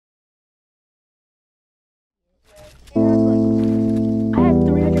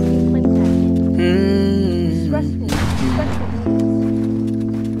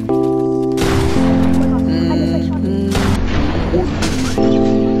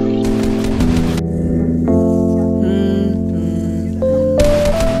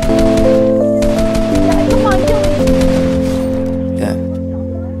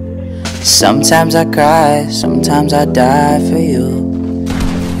Sometimes I cry, sometimes I die for you.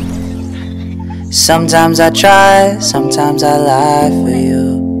 Sometimes I try, sometimes I lie for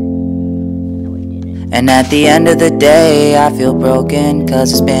you. And at the end of the day, I feel broken,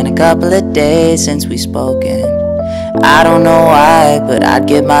 'cause it's been a couple of days since we've spoken. I don't know why, but I'd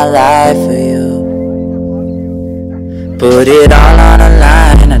give my life for you. Put it all on a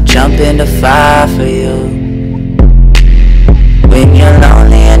line, I'd jump into fire for you. When you're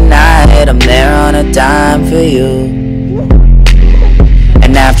lonely at night, I'm there on a dime for you.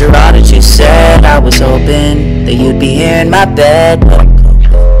 And after all that you said, I was hoping that you'd be here in my bed, but I'm cold.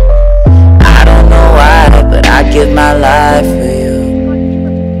 I don't know why, but I'd give my life for you.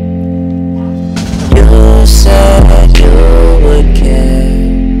 You said you would care.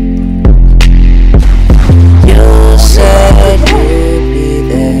 You said you'd be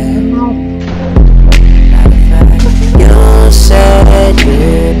there. You said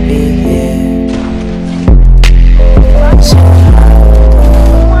you'd be here. So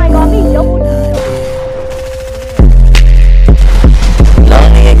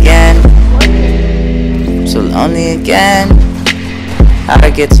lonely again. So lonely again. How'd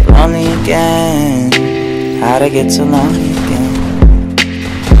I get so lonely again? How'd I get so lonely again?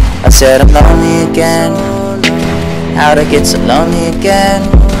 I said I'm lonely again. How'd I get so lonely again?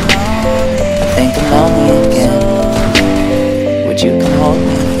 I think I'm lonely again. Would you come hold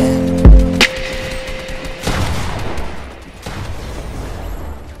me?